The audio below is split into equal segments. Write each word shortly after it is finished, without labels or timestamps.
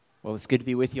Well, it's good to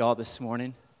be with you all this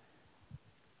morning.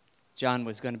 John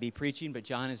was going to be preaching, but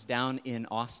John is down in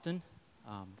Austin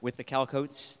with the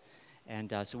Calcoats,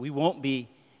 and so we won't be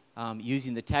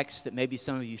using the text that maybe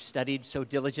some of you studied so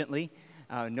diligently,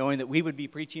 knowing that we would be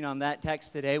preaching on that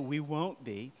text today. We won't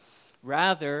be.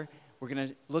 Rather, we're going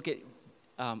to look at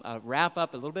a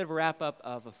little bit of a wrap-up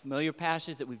of a familiar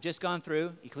passage that we've just gone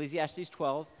through, Ecclesiastes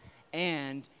 12,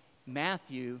 and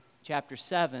Matthew chapter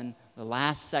 7, the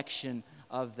last section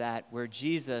of that, where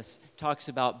Jesus talks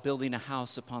about building a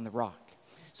house upon the rock.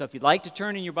 So if you'd like to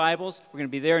turn in your Bibles, we're going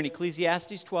to be there in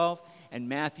Ecclesiastes 12 and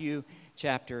Matthew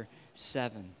chapter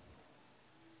 7.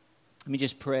 Let me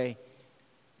just pray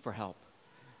for help.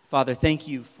 Father, thank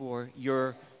you for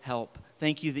your help.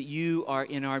 Thank you that you are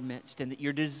in our midst and that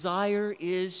your desire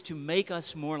is to make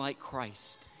us more like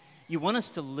Christ. You want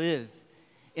us to live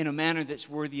in a manner that's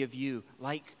worthy of you,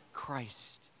 like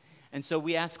Christ. And so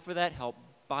we ask for that help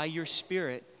by your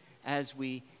Spirit as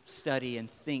we study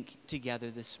and think together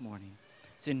this morning.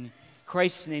 It's in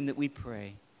Christ's name that we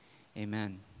pray.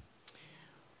 Amen.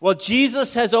 Well,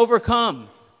 Jesus has overcome.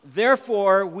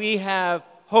 Therefore, we have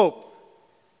hope.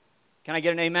 Can I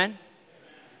get an amen?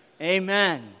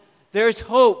 Amen. There's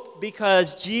hope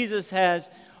because Jesus has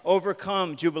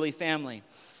overcome, Jubilee family.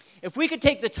 If we could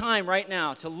take the time right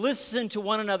now to listen to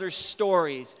one another's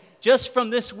stories just from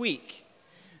this week,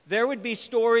 there would be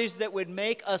stories that would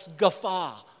make us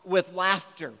guffaw with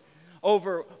laughter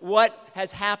over what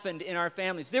has happened in our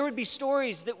families. There would be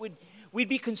stories that we'd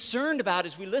be concerned about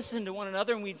as we listen to one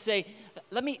another, and we'd say,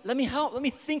 let me help, let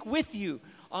me think with you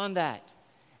on that.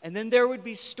 And then there would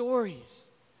be stories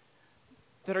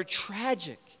that are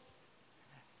tragic,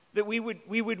 that we would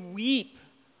weep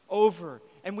over,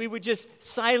 and we would just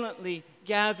silently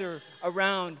gather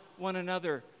around one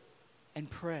another and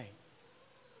pray.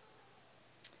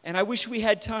 And I wish we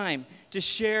had time to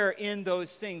share in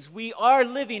those things. We are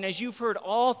living, as you've heard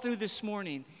all through this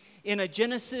morning, in a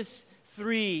Genesis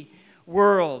 3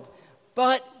 world,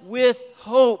 but with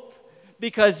hope,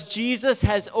 because Jesus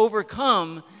has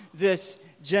overcome this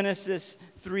Genesis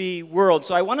 3 world.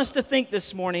 So I want us to think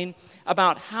this morning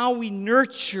about how we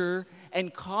nurture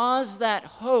and cause that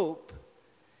hope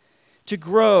to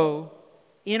grow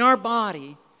in our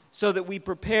body so that we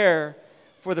prepare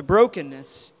for the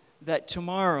brokenness that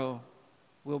tomorrow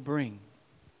will bring.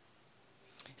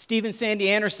 Steve and Sandy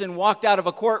Anderson walked out of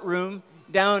a courtroom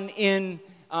down in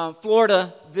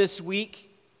Florida this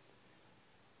week.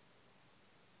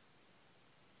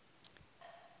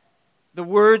 The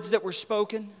words that were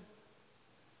spoken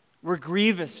were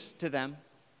grievous to them.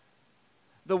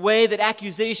 The way that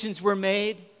accusations were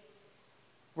made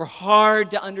were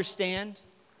hard to understand.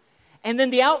 And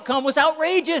then the outcome was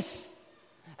outrageous,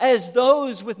 as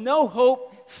those with no hope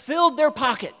filled their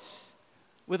pockets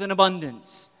with an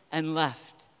abundance and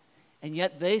left. And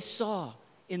yet they saw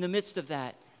in the midst of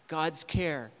that God's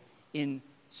care in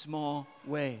small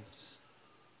ways.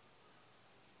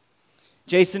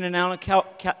 Jason and Anna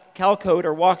Calcoat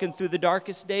are walking through the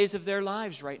darkest days of their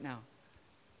lives right now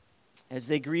as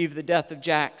they grieve the death of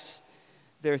Jax,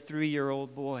 their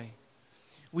 3-year-old boy.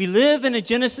 We live in a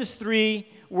Genesis 3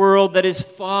 world that is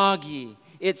foggy.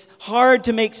 It's hard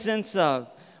to make sense of.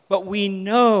 But we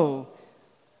know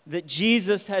that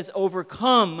Jesus has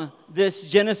overcome this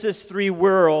Genesis 3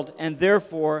 world, and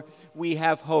therefore we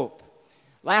have hope.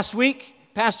 Last week,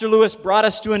 Pastor Lewis brought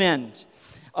us to an end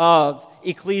of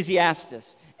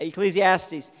Ecclesiastes.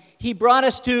 He brought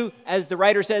us to, as the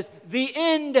writer says, the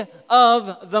end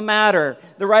of the matter.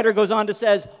 The writer goes on to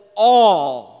say,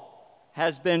 all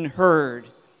has been heard.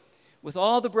 With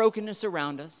all the brokenness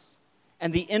around us,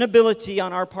 and the inability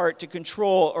on our part to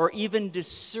control or even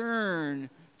discern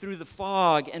through the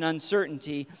fog and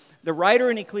uncertainty, the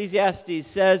writer in Ecclesiastes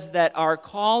says that our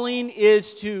calling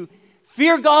is to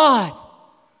fear God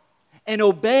and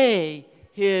obey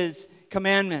His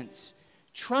commandments,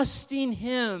 trusting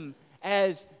Him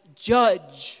as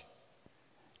judge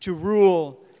to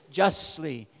rule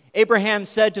justly. Abraham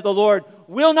said to the Lord,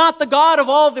 "Will not the God of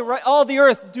all the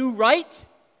earth do right?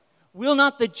 Will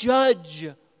not the judge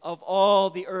of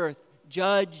all the earth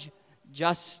judge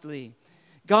justly?"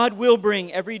 God will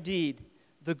bring every deed,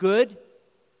 the good,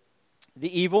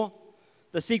 the evil,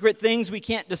 the secret things we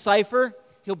can't decipher.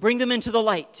 He'll bring them into the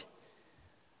light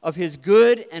of His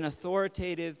good and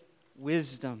authoritative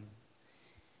wisdom.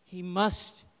 He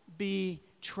must be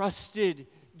trusted,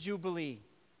 Jubilee.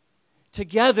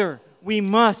 Together, we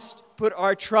must put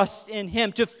our trust in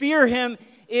Him. To fear Him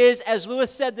is, as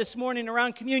Lewis said this morning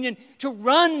around communion, to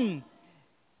run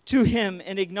to Him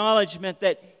in acknowledgement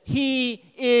that He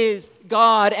is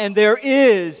God and there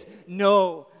is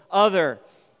no other.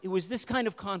 It was this kind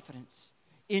of confidence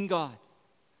in God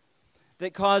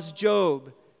that caused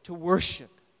Job to worship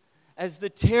as the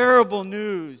terrible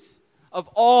news of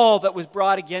all that was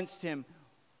brought against him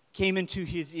came into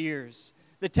his ears.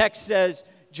 The text says,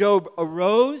 Job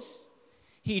arose,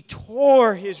 he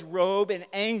tore his robe in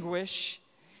anguish,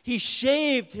 he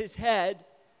shaved his head,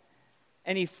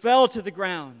 and he fell to the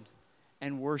ground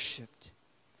and worshiped.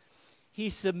 He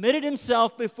submitted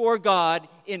himself before God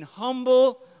in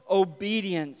humble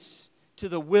obedience to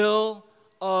the will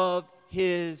of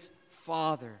his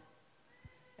Father.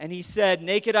 And he said,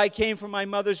 naked I came from my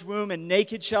mother's womb, and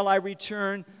naked shall I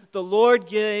return. The Lord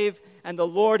gave, and the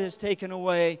Lord has taken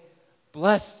away.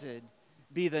 Blessed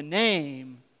be the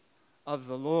name of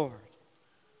the Lord.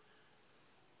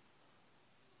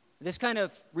 This kind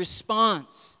of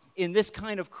response in this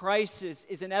kind of crisis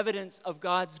is an evidence of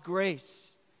God's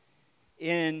grace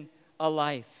in a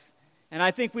life. And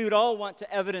I think we would all want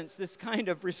to evidence this kind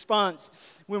of response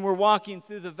when we're walking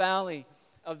through the valley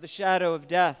of the shadow of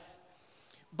death.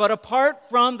 But apart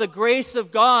from the grace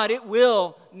of God, it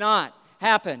will not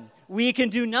happen. We can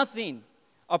do nothing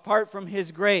apart from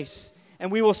His grace.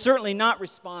 And we will certainly not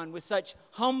respond with such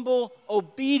humble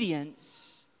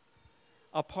obedience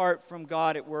apart from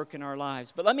God at work in our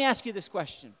lives. But let me ask you this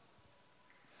question.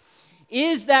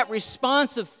 Is that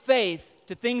response of faith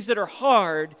to things that are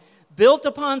hard built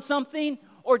upon something,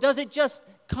 or does it just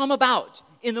come about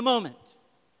in the moment?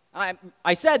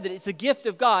 I said that it's a gift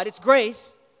of God. It's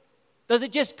grace. Does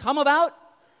it just come about?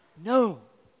 No.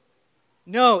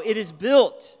 No, it is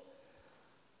built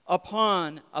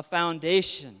upon a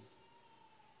foundation.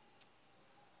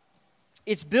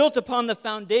 It's built upon the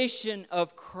foundation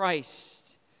of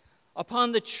Christ,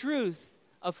 upon the truth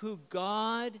of who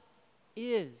God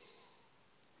is,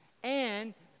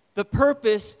 and the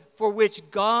purpose for which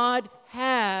God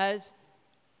has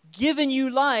given you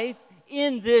life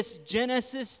in this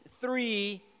Genesis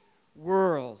 3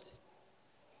 world.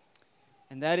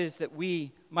 And that is that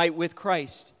we might with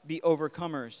Christ be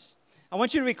overcomers. I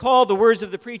want you to recall the words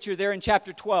of the preacher there in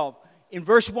chapter 12, in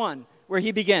verse 1, where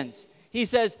he begins. He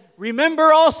says,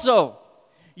 remember also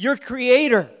your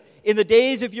Creator in the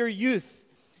days of your youth,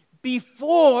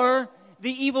 before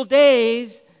the evil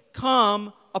days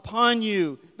come upon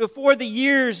you, before the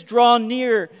years draw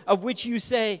near, of which you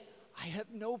say, I have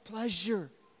no pleasure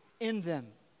in them.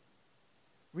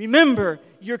 Remember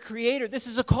your Creator. This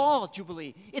is a call,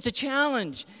 Jubilee. It's a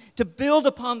challenge to build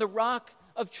upon the rock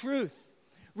of truth.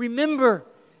 Remember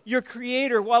your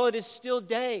Creator while it is still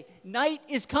day. Night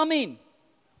is coming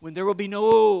when there will be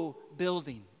no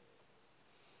building.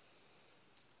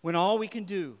 When all we can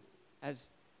do, as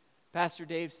Pastor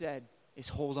Dave said, is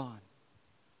hold on.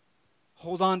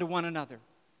 Hold on to one another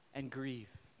and grieve.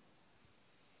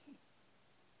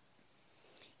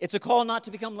 It's a call not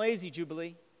to become lazy,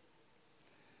 Jubilee.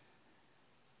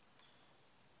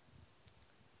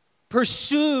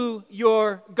 Pursue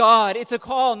your God. It's a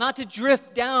call not to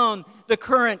drift down the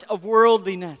current of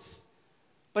worldliness,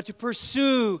 but to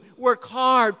pursue, work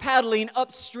hard, paddling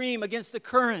upstream against the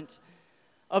current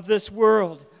of this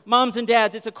world. Moms and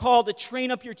dads, it's a call to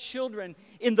train up your children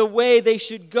in the way they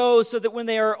should go so that when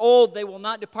they are old, they will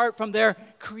not depart from their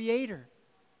Creator.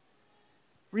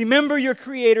 Remember your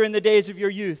Creator in the days of your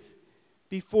youth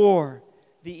before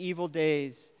the evil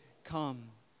days come.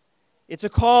 It's a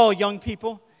call, young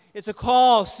people. It's a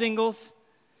call, singles,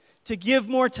 to give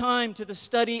more time to the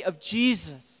study of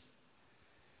Jesus,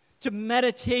 to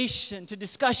meditation, to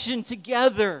discussion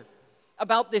together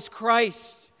about this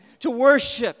Christ, to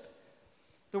worship,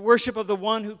 the worship of the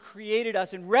one who created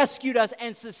us and rescued us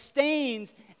and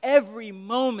sustains every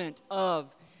moment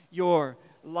of your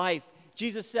life.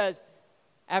 Jesus says,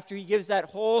 after he gives that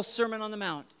whole Sermon on the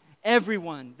Mount,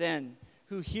 everyone then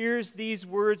who hears these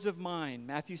words of mine,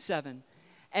 Matthew 7,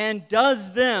 and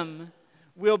does them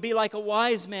will be like a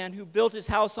wise man who built his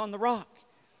house on the rock.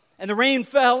 And the rain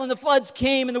fell, and the floods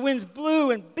came, and the winds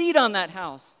blew and beat on that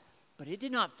house. But it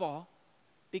did not fall,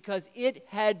 because it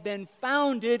had been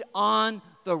founded on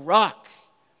the rock.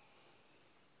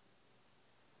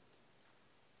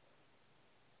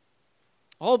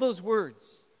 All those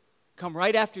words come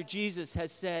right after Jesus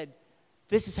has said,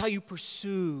 this is how you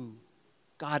pursue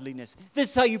godliness. This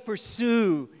is how you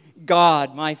pursue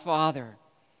God, my Father.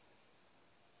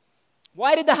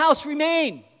 Why did the house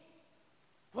remain?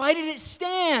 Why did it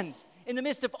stand in the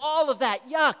midst of all of that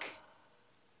yuck?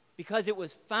 Because it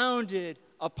was founded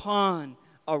upon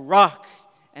a rock,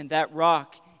 and that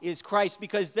rock is Christ.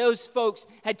 Because those folks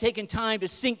had taken time to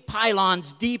sink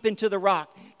pylons deep into the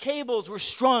rock. Cables were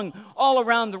strung all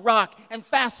around the rock and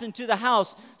fastened to the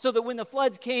house so that when the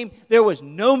floods came, there was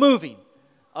no moving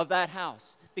of that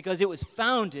house because it was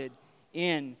founded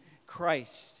in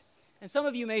Christ. And some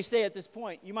of you may say at this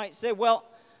point, you might say, well,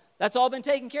 that's all been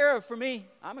taken care of for me.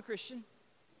 I'm a Christian.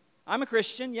 I'm a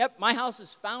Christian. Yep, my house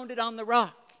is founded on the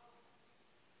rock.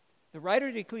 The writer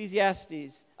of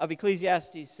Ecclesiastes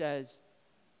says,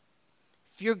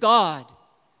 fear God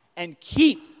and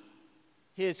keep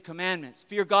His commandments.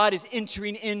 Fear God is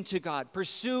entering into God,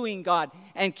 pursuing God,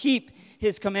 and keep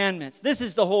His commandments. This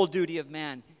is the whole duty of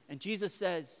man. And Jesus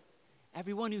says,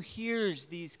 everyone who hears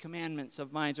these commandments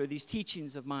of mine, or these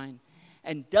teachings of mine,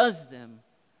 and does them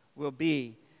will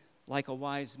be like a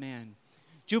wise man.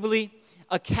 Jubilee,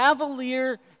 a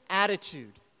cavalier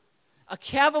attitude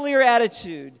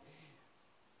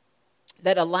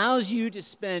that allows you to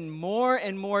spend more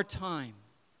and more time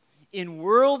in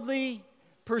worldly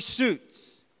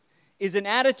pursuits is an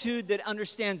attitude that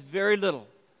understands very little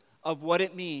of what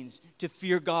it means to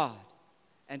fear God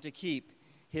and to keep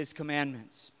His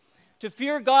commandments. To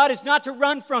fear God is not to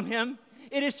run from Him,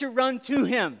 it is to run to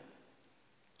Him.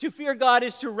 To fear God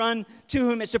is to run to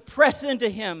Him. It's to press into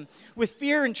Him with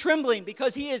fear and trembling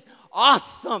because He is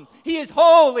awesome. He is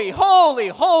holy, holy,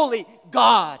 holy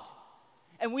God.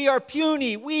 And we are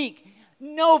puny, weak,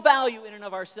 no value in and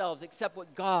of ourselves except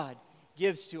what God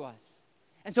gives to us.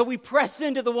 And so we press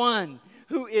into the one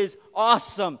who is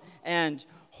awesome and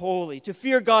holy. To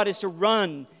fear God is to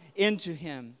run into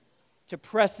Him, to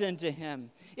press into Him.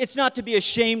 It's not to be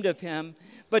ashamed of Him,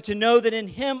 but to know that in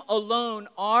Him alone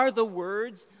are the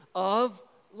words of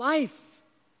life.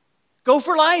 Go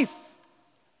for life.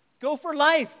 Go for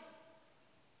life.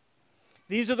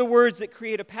 These are the words that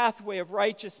create a pathway of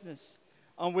righteousness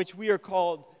on which we are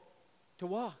called to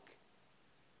walk.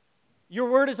 Your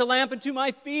word is a lamp unto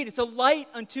my feet. It's a light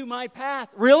unto my path.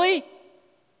 Really?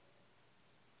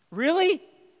 Really?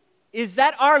 Is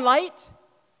that our light?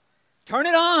 Turn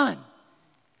it on.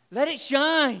 Let it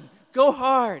shine. Go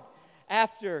hard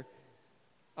after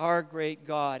our great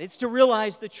God. It's to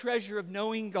realize the treasure of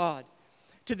knowing God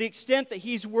to the extent that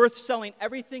He's worth selling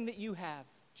everything that you have,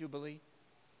 Jubilee.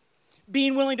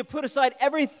 Being willing to put aside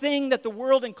everything that the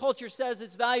world and culture says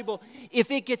is valuable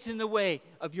if it gets in the way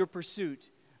of your pursuit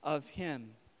of Him.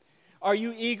 Are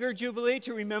you eager, Jubilee,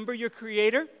 to remember your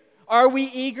Creator? Are we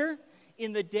eager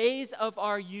in the days of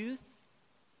our youth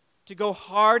to go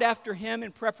hard after Him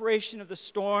in preparation of the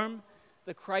storm,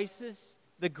 the crisis,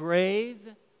 the grave?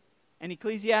 And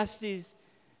Ecclesiastes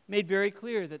made very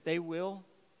clear that they will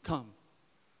come.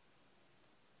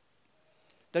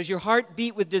 Does your heart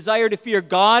beat with desire to fear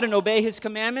God and obey His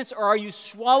commandments, or are you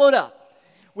swallowed up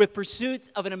with pursuits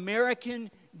of an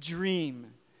American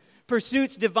dream?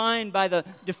 Pursuits defined by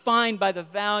the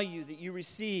value that you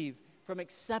receive from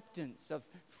acceptance of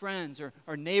friends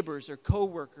or neighbors or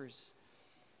co-workers.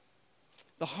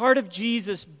 The heart of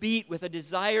Jesus beat with a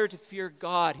desire to fear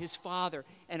God, His Father,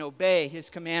 and obey His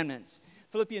commandments.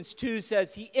 Philippians 2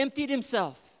 says, He emptied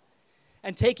Himself,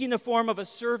 and taking the form of a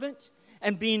servant,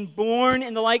 and being born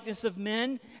in the likeness of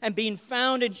men, and being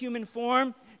found in human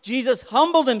form, Jesus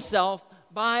humbled Himself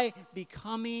by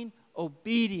becoming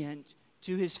obedient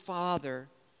to His Father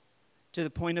to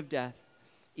the point of death,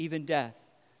 even death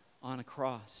on a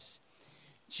cross.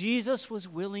 Jesus was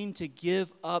willing to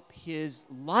give up His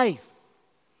life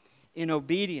in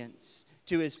obedience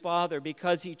to His Father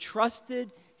because He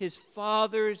trusted His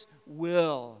Father's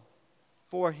will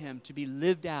for Him to be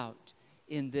lived out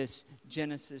in this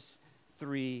Genesis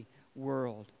 3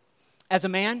 world. As a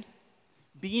man,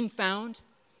 being found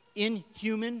in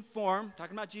human form,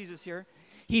 talking about Jesus here,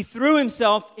 He threw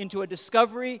Himself into a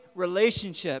discovery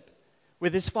relationship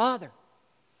with His Father,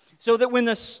 so that when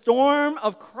the storm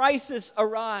of crisis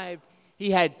arrived,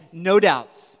 He had no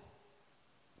doubts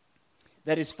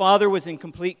that His Father was in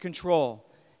complete control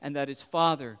and that His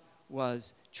Father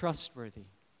was trustworthy.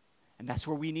 And that's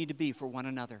where we need to be for one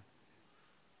another.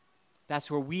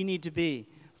 That's where we need to be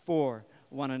for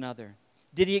one another.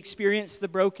 Did He experience the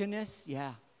brokenness?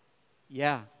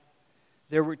 Yeah.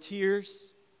 There were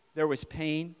tears. There was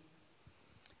pain.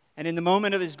 And in the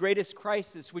moment of His greatest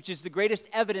crisis, which is the greatest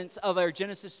evidence of our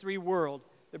Genesis 3 world,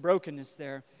 the brokenness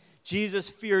there, Jesus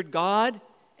feared God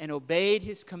and obeyed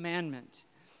His commandment.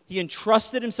 He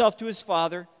entrusted Himself to His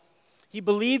Father. He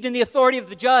believed in the authority of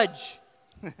the judge.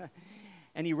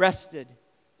 And He rested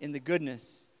in the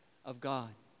goodness of God.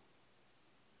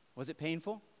 Was it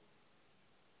painful?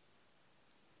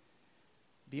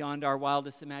 Beyond our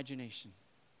wildest imagination.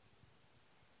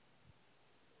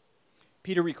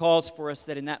 Peter recalls for us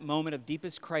that in that moment of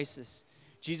deepest crisis,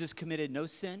 Jesus committed no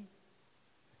sin.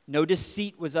 No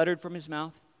deceit was uttered from His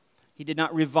mouth. He did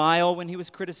not revile when He was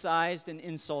criticized and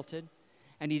insulted.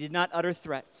 And He did not utter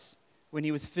threats when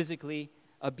He was physically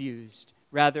abused.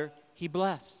 Rather, He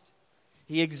blessed.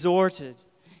 He exhorted.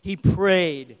 He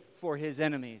prayed for his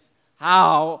enemies.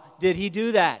 How did he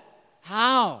do that?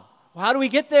 How? How do we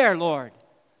get there, Lord?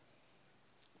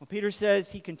 Well, Peter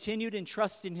says he continued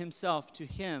entrusting himself to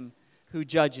him who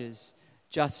judges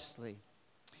justly.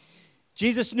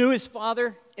 Jesus knew his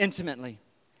Father intimately,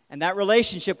 and that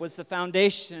relationship was the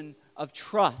foundation of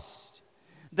trust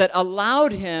that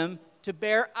allowed him to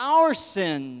bear our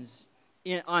sins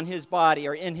on his body,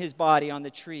 or in his body on the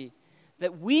tree,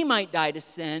 that we might die to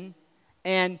sin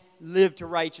and live to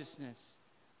righteousness.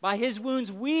 By his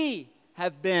wounds we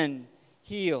have been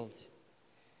healed.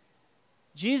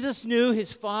 Jesus knew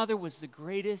his Father was the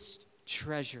greatest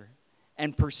treasure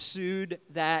and pursued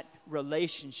that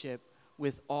relationship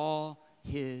with all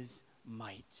his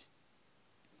might.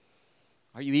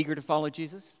 Are you eager to follow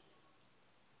Jesus?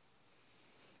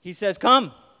 He says,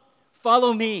 "Come,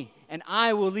 follow me, and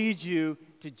I will lead you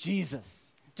to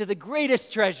Jesus, to the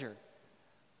greatest treasure."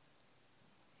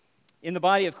 In the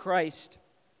body of Christ,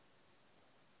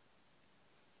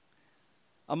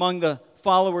 among the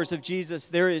followers of Jesus,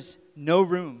 there is no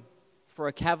room for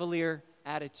a cavalier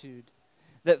attitude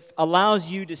that allows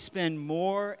you to spend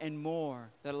more and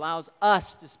more, that allows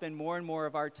us to spend more and more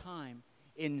of our time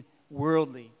in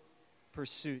worldly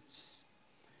pursuits.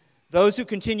 Those who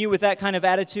continue with that kind of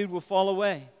attitude will fall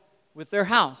away with their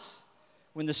house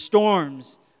when the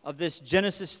storms of this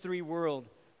Genesis 3 world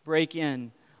break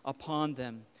in upon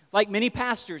them. Like many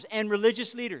pastors and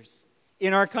religious leaders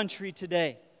in our country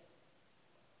today,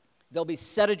 they'll be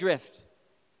set adrift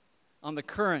on the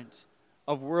current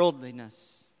of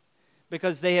worldliness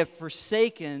because they have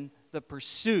forsaken the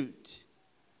pursuit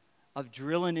of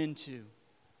drilling into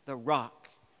the rock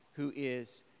who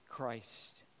is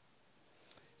Christ.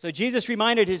 So Jesus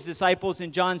reminded his disciples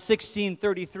in John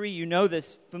 16:33, you know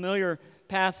this familiar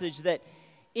passage, that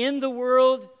in the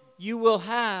world you will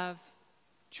have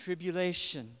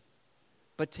tribulation,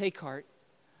 but take heart.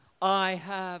 I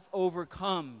have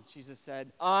overcome, Jesus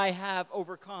said. I have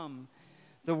overcome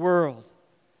the world.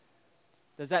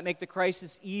 Does that make the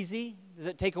crisis easy? Does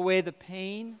it take away the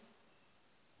pain?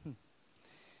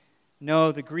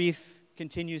 No, the grief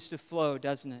continues to flow,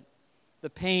 doesn't it? The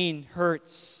pain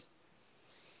hurts.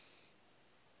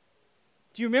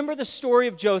 Do you remember the story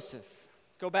of Joseph?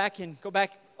 Go back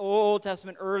Old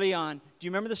Testament early on. Do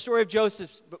you remember the story of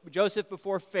Joseph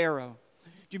before Pharaoh?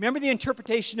 Do you remember the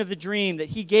interpretation of the dream that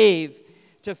he gave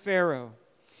to Pharaoh?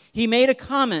 He made a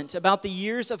comment about the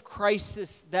years of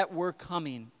crisis that were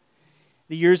coming,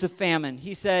 the years of famine.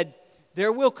 He said,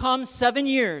 "There will come 7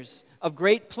 years of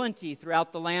great plenty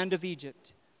throughout the land of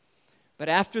Egypt. But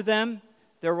after them,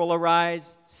 there will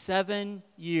arise 7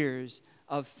 years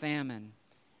of famine,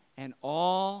 and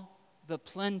all the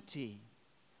plenty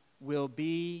will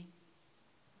be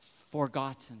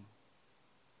forgotten.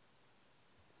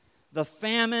 The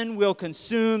famine will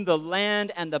consume the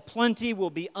land, and the plenty will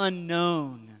be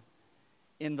unknown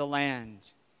in the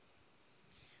land."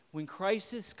 When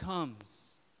crisis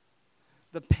comes,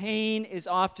 the pain is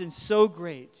often so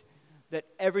great that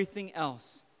everything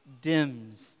else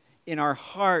dims in our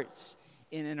hearts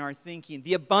and in our thinking.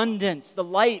 The abundance, the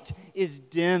light is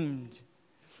dimmed.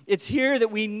 It's here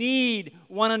that we need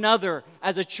one another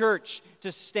as a church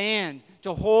to stand,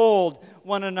 to hold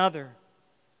one another.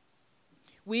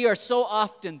 We are so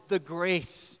often the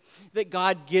grace that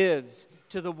God gives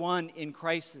to the one in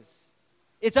crisis.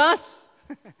 It's us.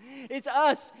 It's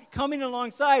us coming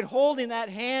alongside, holding that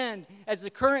hand as the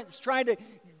current's trying to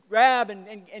grab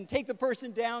and take the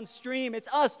person downstream. It's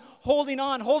us holding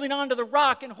on to the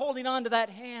rock and holding on to that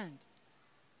hand.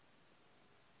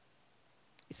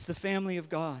 It's the family of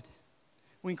God.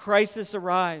 When crisis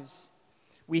arrives,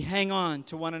 we hang on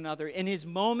to one another. In his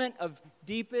moment of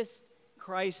deepest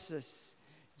crisis,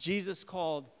 Jesus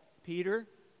called Peter,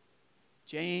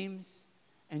 James,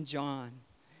 and John.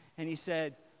 And he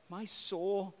said, "My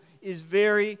soul is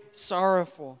very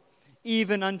sorrowful,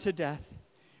 even unto death.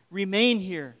 Remain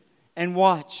here and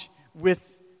watch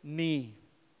with me."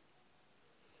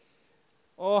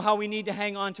 Oh, how we need to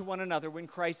hang on to one another when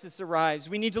crisis arrives.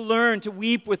 We need to learn to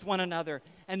weep with one another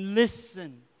and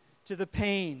listen to the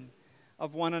pain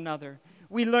of one another.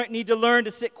 We need to learn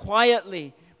to sit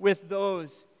quietly with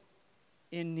those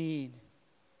in need,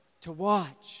 to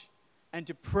watch and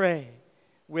to pray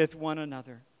with one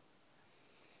another.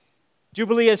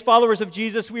 Jubilee, as followers of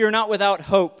Jesus, we are not without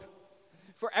hope.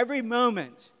 For every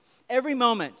moment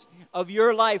of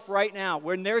your life right now,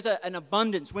 when there's an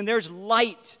abundance, when there's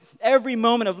light, every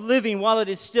moment of living while it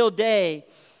is still day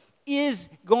is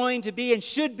going to be and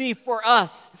should be for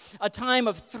us a time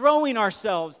of throwing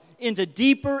ourselves into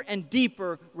deeper and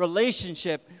deeper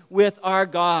relationship with our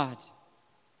God.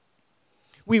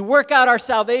 We work out our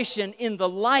salvation in the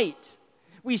light.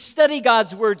 We study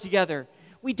God's Word together.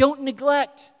 We don't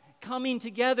neglect coming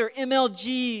together,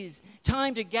 MLGs,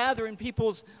 time to gather in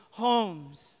people's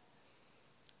homes.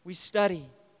 We study.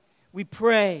 We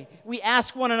pray. We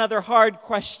ask one another hard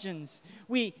questions.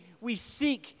 We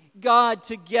seek God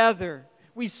together.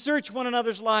 We search one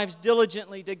another's lives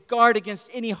diligently to guard against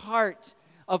any heart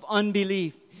of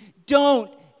unbelief.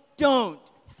 Don't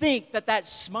think that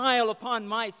smile upon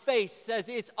my face says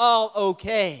it's all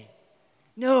okay.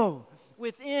 No,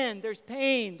 within there's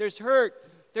pain, there's hurt,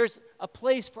 there's a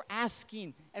place for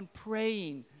asking and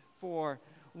praying for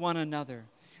one another.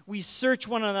 We search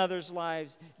one another's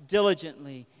lives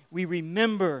diligently. We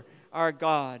remember our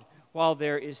God while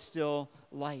there is still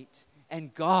light.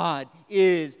 And God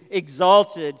is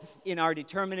exalted in our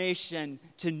determination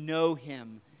to know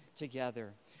Him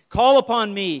together. Call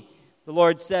upon me, the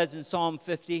Lord says in Psalm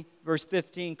 50, verse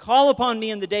 15. Call upon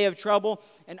me in the day of trouble,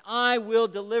 and I will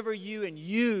deliver you, and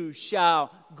you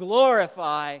shall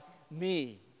glorify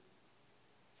me.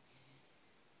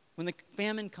 When the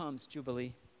famine comes,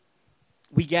 Jubilee,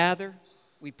 we gather,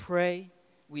 we pray,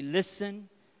 we listen,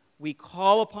 we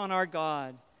call upon our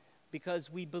God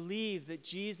because we believe that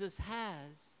Jesus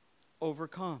has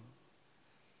overcome.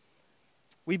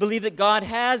 We believe that God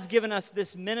has given us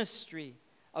this ministry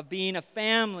of being a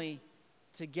family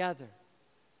together,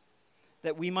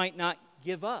 that we might not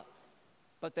give up,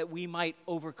 but that we might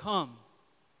overcome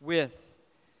with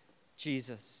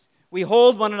Jesus. We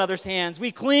hold one another's hands.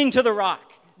 We cling to the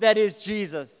rock that is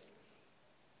Jesus,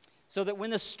 so that when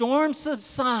the storm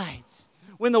subsides,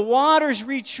 when the waters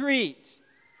retreat,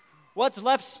 what's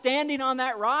left standing on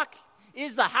that rock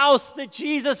is the house that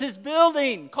Jesus is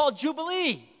building, called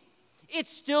Jubilee. It's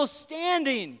still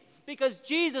standing because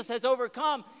Jesus has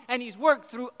overcome, and He's worked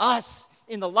through us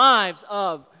in the lives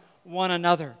of one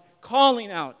another, calling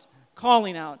out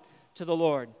to the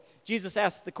Lord. Jesus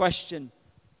asked the question,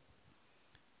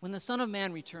 when the Son of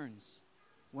Man returns,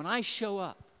 when I show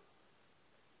up,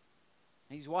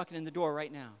 and He's walking in the door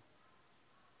right now,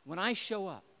 when I show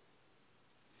up,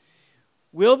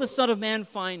 will the Son of Man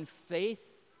find faith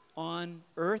on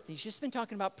earth? He's just been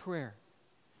talking about prayer.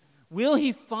 Will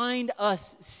He find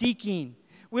us seeking?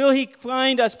 Will He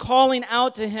find us calling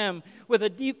out to Him with a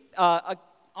deep,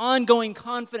 ongoing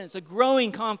confidence, a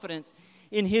growing confidence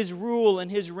in His rule and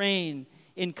His reign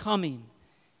in coming,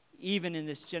 even in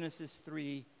this Genesis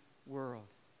 3 world?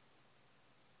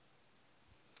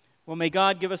 Well, may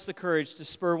God give us the courage to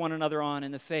spur one another on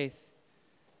in the faith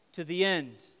to the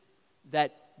end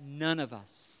that none of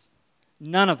us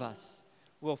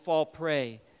will fall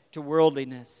prey to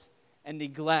worldliness and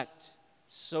neglect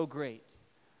so great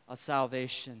a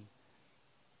salvation.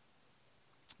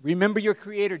 Remember your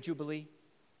Creator, Jubilee.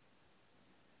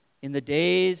 In the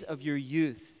days of your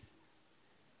youth,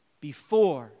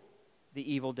 before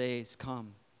the evil days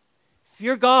come.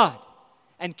 Fear God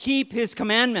and keep His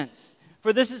commandments,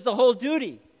 for this is the whole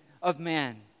duty of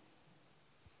man.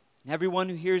 And everyone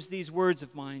who hears these words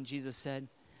of mine, Jesus said,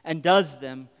 and does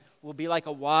them, will be like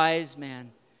a wise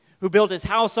man who built his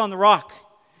house on the rock.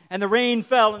 And the rain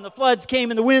fell, and the floods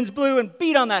came, and the winds blew and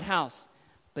beat on that house.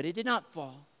 But it did not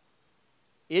fall.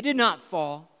 It did not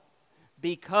fall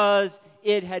because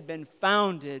it had been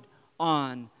founded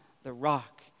on the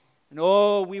rock. And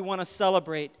oh, we want to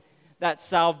celebrate that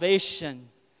salvation,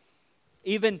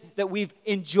 even that we've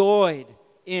enjoyed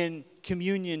in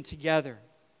communion together.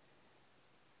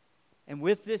 And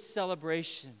with this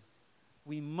celebration,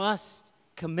 we must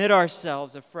commit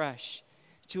ourselves afresh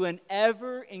to an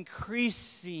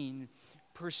ever-increasing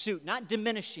pursuit, not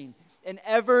diminishing, an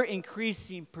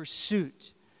ever-increasing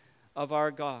pursuit of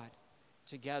our God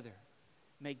together.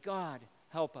 May God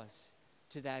help us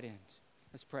to that end.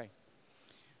 Let's pray.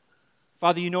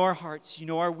 Father, you know our hearts, you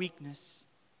know our weakness,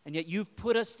 and yet you've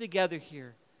put us together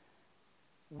here,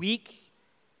 weak,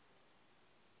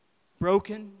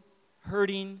 broken,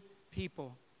 hurting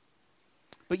people.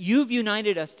 But you've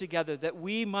united us together that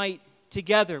we might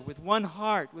together with one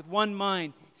heart, with one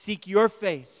mind, seek your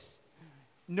face,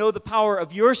 know the power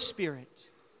of your Spirit,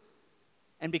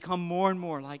 and become more and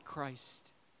more like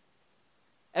Christ.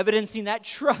 Evidencing that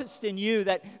trust in you,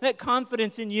 that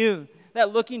confidence in you,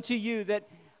 that looking to you that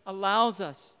allows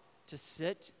us to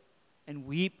sit and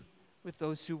weep with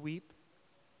those who weep.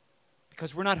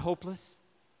 Because we're not hopeless,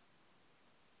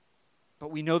 but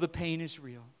we know the pain is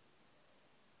real.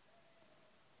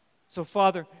 So,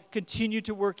 Father, continue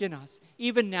to work in us.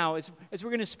 Even now, as we're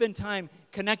going to spend time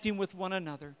connecting with one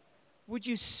another, would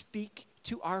you speak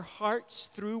to our hearts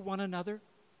through one another?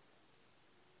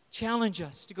 Challenge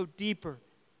us to go deeper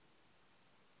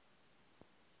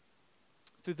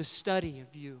through the study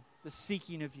of you. the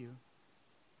seeking of you.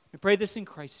 We pray this in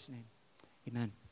Christ's name. Amen.